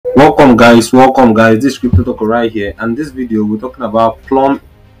welcome guys, this is Crypto Talk right here, and this video we're talking about Plume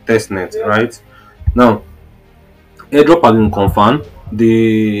Testnet. Right now, Airdrop has been confirmed.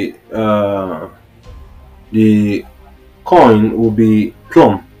 The coin will be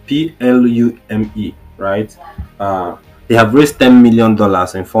Plume, Plume, right? They have raised $10 million in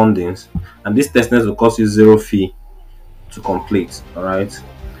fundings, and this testnet will cost you zero fee to complete. All right.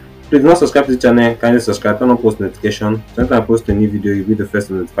 If you do not subscribe to the channel, kindly subscribe, turn on post notification. So anytime I post a new video, you'll be the first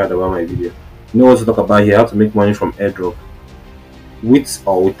to be notified about my video. You know what to talk about here, how to make money from Airdrop with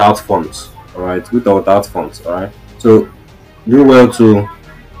or without funds. Alright, with or without funds. Alright. So do well to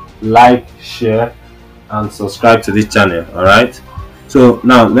like, share, and subscribe to this channel. Alright. So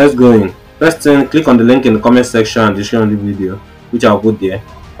now let's go in. First thing, click on the link in the comment section and description of the video, which I'll put there.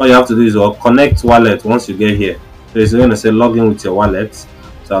 All you have to do is connect wallet once you get here. So it's going to say log in with your wallet.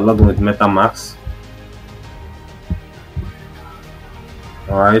 So I'll log in with metamask.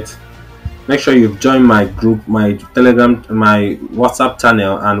 Alright, make sure you've joined my group, my Telegram, my WhatsApp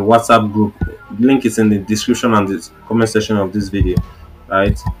channel and WhatsApp group. Link is in the description and the comment section of this video.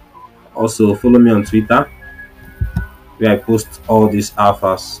 Right, also follow me on Twitter, where I post all these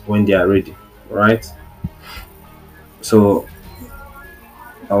alphas when they are ready. Right, so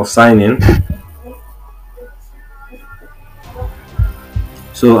I'll sign in.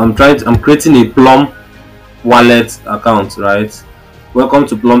 So I'm creating a Plume wallet account. Right, welcome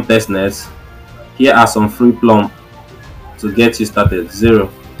to Plume Testnet. Here are some free Plume to get you started.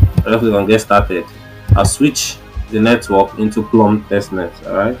 Zero. I'll click on get started. I'll switch the network into Plume Testnet.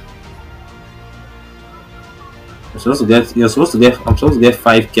 All right. I'm supposed to get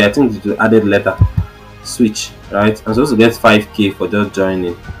 5K. I think it's added letter. Switch. Right. I'm supposed to get 5K for just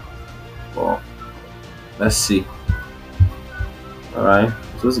joining. Well, let's see. All right.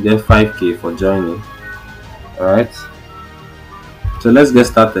 Supposed to get 5K for joining. Alright, so let's get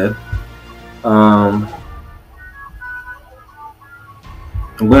started. I'm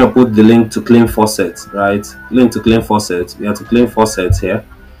going to put the link to claim faucets. Right, link to claim faucets. We have to claim faucets here.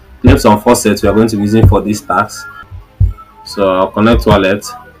 Claim some faucets we are going to be using for these tasks. So I'll connect wallet,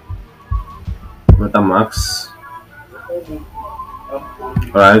 metamask.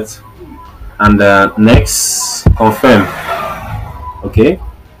 Alright, and next confirm. Okay.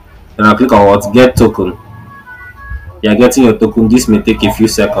 Then I'll click on what? Get token. You're getting your token. This may take a few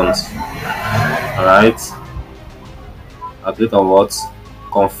seconds. Alright. I'll click on what?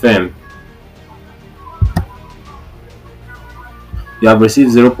 Confirm. You have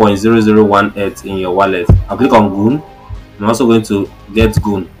received 0.0018 in your wallet. I'll click on Goon. I'm also going to get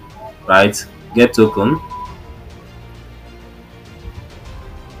Goon. Right? Get token.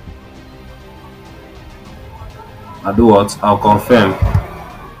 I'll do what? I'll confirm.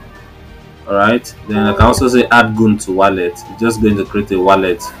 Alright, then I can also say add Goon to wallet. It's just going to create a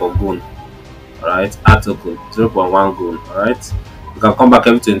wallet for Goon. Alright, add token 0.1 Goon. Alright, you can come back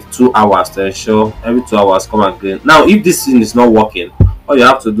every 22 hours to ensure every 2 hours come again. Now, if this thing is not working, all you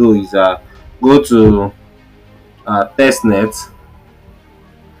have to do is go to testnet.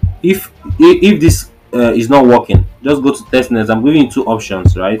 If this is not working, just go to testnet. I'm giving you two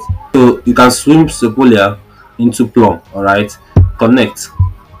options, right? So you can swim Sepolia into Plume. Alright, connect.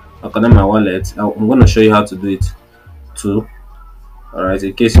 I'll connect my wallet. I'm going to show you how to do it too. Alright,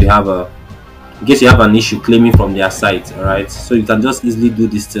 in case you have an issue claiming from their site. Alright, so you can just easily do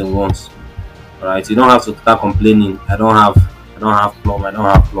this thing once. Alright, you don't have to start complaining. I don't have Plume, I don't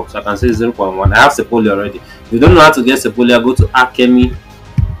have Plume. So I can say 0.1. I have Sepolia already. If you don't know how to get Sepolia, go to Alchemy.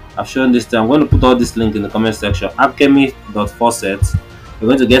 I've shown this thing. I'm going to put all this link in the comment section. Alchemy.faucets. You're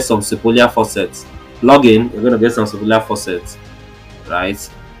going to get some Sepolia faucets. Log in, you're going to get some Sepolia faucets. Right,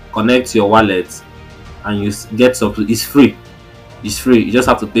 connect your wallet and you get some. It's free. You just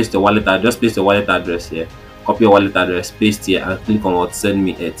have to paste your wallet address. Just paste your wallet address here, copy your wallet address, paste here, and click on what? Send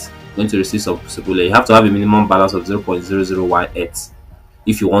me it. You're going to receive some Sepolia. You have to have a minimum balance of 0.0018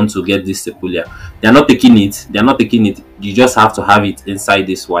 if you want to get this Sepolia. They are not taking it. You just have to have it inside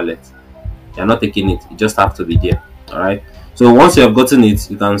this wallet. They are not taking it. You just have to be there. Alright, so once you have gotten it,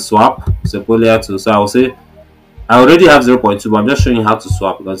 you can swap Sepolia to. So I will say I already have 0.2, but I'm just showing you how to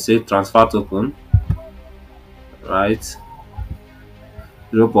swap. You can say transfer token, right?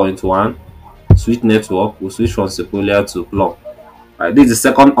 0.1, switch network. We'll switch from Sepolia to Plume. Right, this is the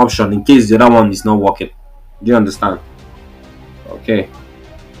second option in case the other one is not working. Do you understand? Okay.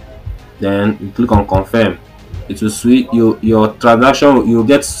 Then you click on confirm. It will switch your transaction. You'll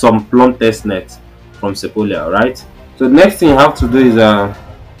get some Plume Testnet from Sepolia. Right. So the next thing you have to do is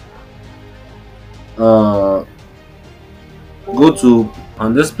go to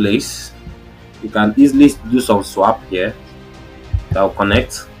on this place. You can easily do some swap here. That will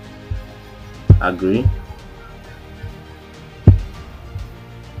connect. Agree.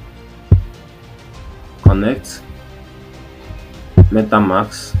 Connect.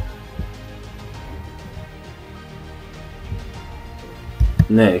 Metamask.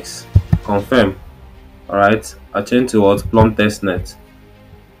 Next. Confirm. Alright, I change to what? Plume Testnet.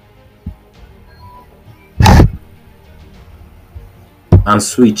 And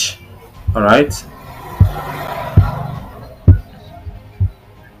switch. Alright.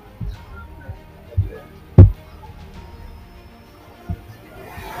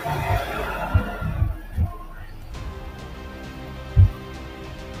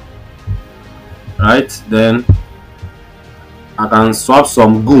 Right, then I can swap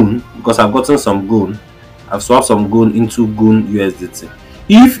some goon because I've gotten some goon. I've swapped some goon into goon USDT.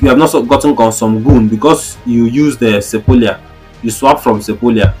 If you have not gotten some goon because you use the Sepolia, you swap from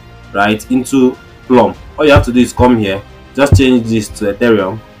Sepolia right into Plume. All you have to do is come here, just change this to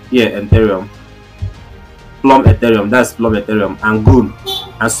Ethereum. Here, Ethereum, Plume Ethereum, that's Plume Ethereum, and goon,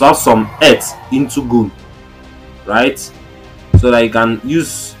 and swap some ETH into goon, right? So that you can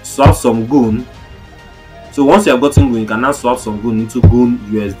swap some goon. So once you have gotten goon, you can now swap some goon into goon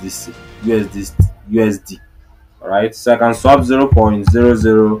USD. Alright, so I can swap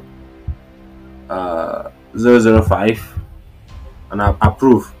 0.00005 and I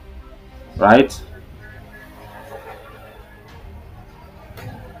approve. Right,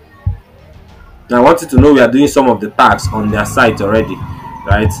 now I want you to know we are doing some of the tags on their site already.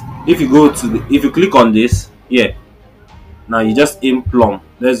 Right, if you go to if you click on this here, now you just aim Plume.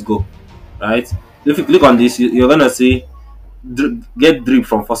 Let's go. Right, if you click on this, you're gonna see get drip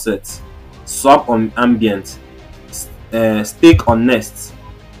from faucets, swap on ambient, stake on nest.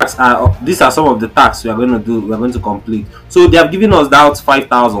 These are some of the tasks we are going to do. We are going to complete. So they have given us that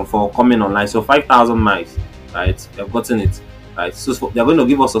 5,000 for coming online. So 5,000 miles, right? We have gotten it, right? So they are going to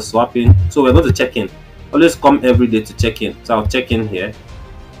give us a swapping. So we're going to check in. Always come every day to check in. So I'll check in here.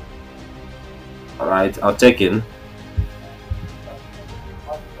 All right, I'll check in.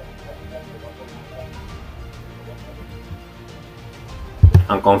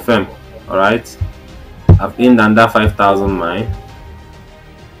 And confirm. All right, I've in under 5,000 miles.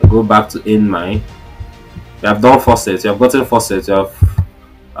 Go back to in mine. We have done faucets. You have gotten faucets. You have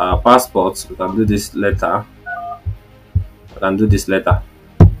passports. We can do this later. We can do this later.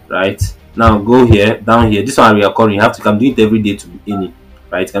 Right, now go here, down here. This one reoccurring. You can do it every day to be any.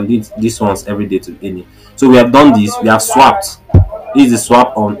 Right, you can do it, this one's every day to be any. So we have done this. We have swapped. This is the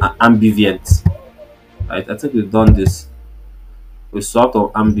swap on ambivient. Right, I think we've done this. We swapped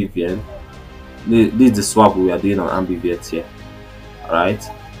on ambivient. This is the swap we are doing on ambivient here. All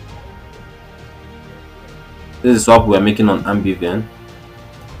right. This is what we're making on ambient.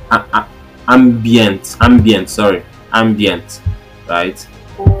 Ambient, right?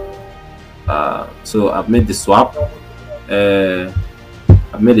 So I've made the swap.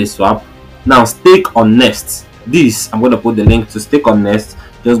 I've made a swap. Now stake on nest. This I'm going to put the link to stake on nest.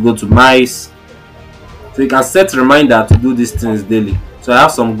 Just go to mice. So you can set reminder to do these things daily. So I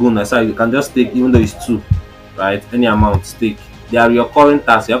have some goon. I said you can just stake even though it's 2, right? Any amount stake. They are recurring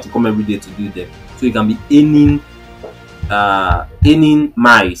tasks. You have to come every day to do them. So you can be earning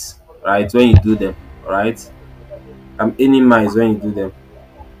miles, right, when you do them. All right, I'm earning miles when you do them.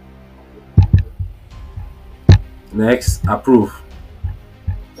 Next, approve.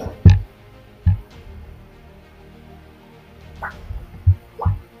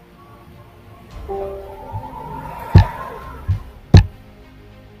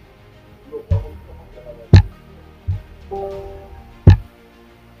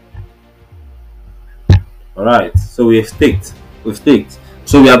 All right, so we've staked.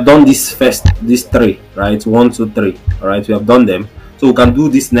 So we have done these 3, right? 1, 2, 3. All right, we have done them. So we can do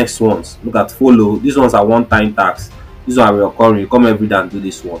these next ones. Look at follow. These ones are one-time tax. These ones are recurring. You come every day and do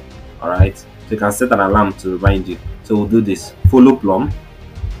this one. All right, so you can set an alarm to remind you. So we'll do this. Follow Plume.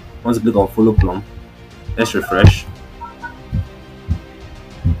 Once you click on follow Plume, let's refresh.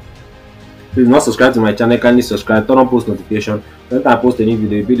 If you're not subscribed to my channel, kindly subscribe, turn on post notification. When I post a new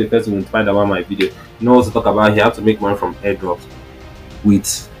video, you'll be the first to be notified about my video. You know what to talk about here, how to make money from airdrops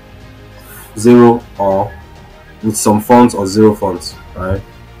with 0 or with some funds or 0 funds. Right?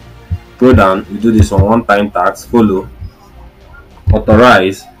 Go down, you do this on one-time tax, follow,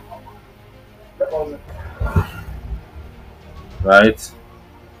 authorize, right?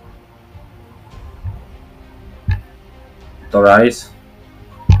 Authorize,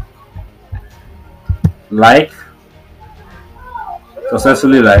 like,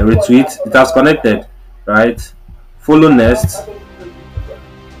 successfully like, retweet, it has connected, right? Follow nest,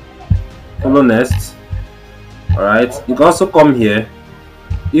 all right. You can also come here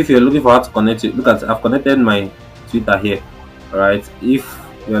if you're looking for how to connect it, look at, I've connected my Twitter here. All right, if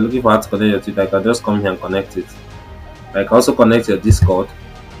you're looking for how to connect your Twitter, you can just come here and connect it. I can also connect your Discord.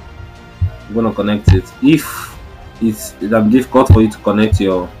 I'm gonna connect it. If it's difficult for you to connect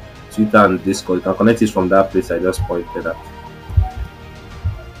your Twitter and Discord, you can connect it from that place I just pointed at.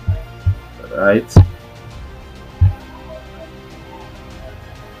 Right.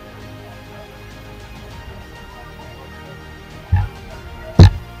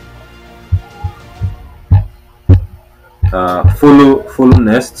 Follow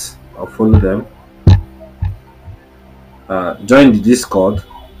Nest or follow them. Join the Discord.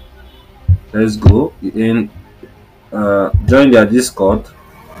 Let's go in. Join their Discord.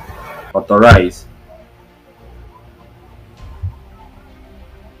 Authorize.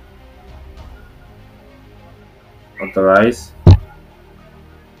 Authorize.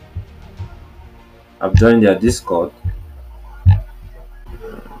 I've joined their Discord.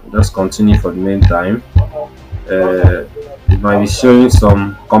 Just continue for the meantime. It might be showing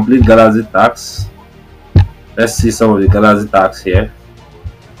some complete Galaxy tasks. Let's see some of the Galaxy tasks here.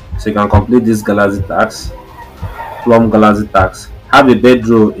 So you can complete this Galaxy tasks. Plume Galaxy tasks. Have a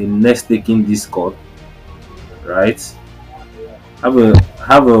bedroll in next taking Discord. Right. Have a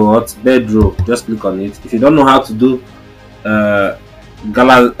what bedroll? Just click on it. If you don't know how to do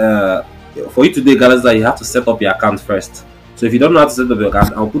for you to do Galaxy, you have to set up your account first. So if you don't know how to set up your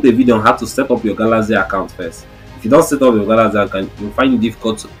account, I'll put a video on how to set up your Galaxy account first. If you don't set up your Galaxy account, you'll find it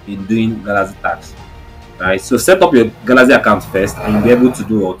difficult in doing Galaxy tasks. Right. So set up your Galaxy account first, and you'll be able to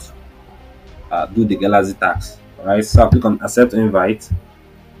do what? Do the Galaxy tasks. Alright. So I'll click on accept invite.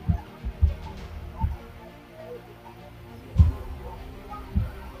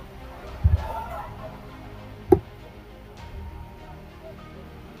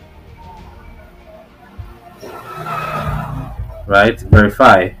 Right,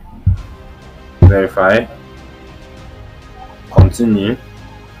 verify, continue,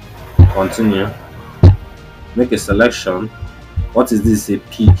 make a selection. What is this? A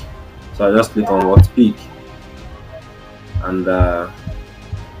peak. So I just click on what peak, and I've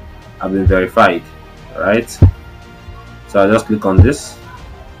been verified. Right, so I just click on this.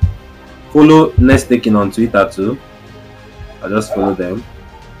 Follow next taking on Twitter too. I just follow them.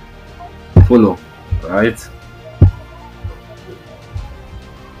 Follow. Right.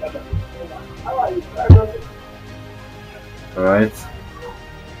 Alright,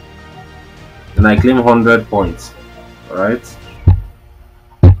 then I claim 100 points. Alright,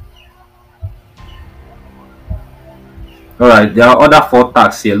 there are other 4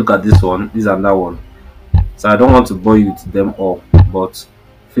 tags here. Look at this one, this and that one. So I don't want to bore you with them all, but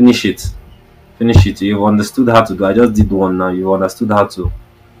finish it. You've understood how to do. I just did one now. You've understood how to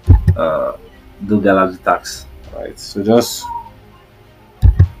do Galaxy tags. Alright, so just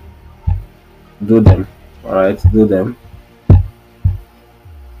do them. Alright, do them.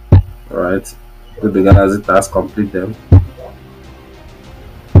 Alright, do the Galaxy tasks, complete them.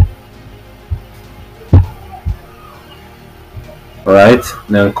 Alright,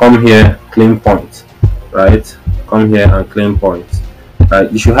 then come here, claim points. Right, come here and claim points. Right,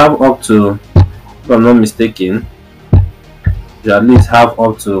 you should have up to, if I'm not mistaken, you at least have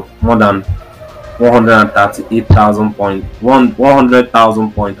up to more than 138,000 points,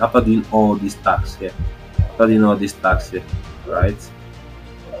 100,000 points after doing all these tasks here. Right.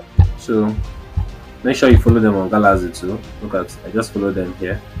 So make sure you follow them on Galaxy too. Look at, I just follow them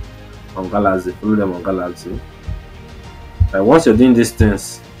here on Galaxy. Follow them on Galaxy. Once you're doing these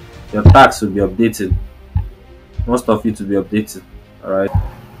things, your tags will be updated. Most of it will be updated. Alright.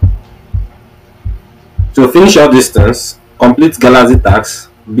 To finish all these things, complete Galaxy tags,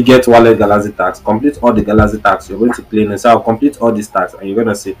 Biget Wallet Galaxy tags, complete all the Galaxy tags. You're going to claim and so I'll complete all these tags, and you're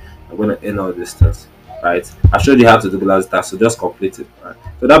gonna see I'm gonna end all these things. Right, I showed you how to do Galaxy tags, so just complete it. Right,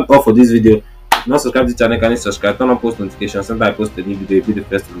 so that's all for this video. If not subscribe to the channel, can you subscribe, turn on post notifications, sometimes I post a new video, you'll be the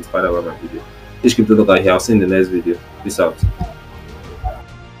first to be inspired about my video. Please keep the look out here. I'll see you in the next video. Peace out.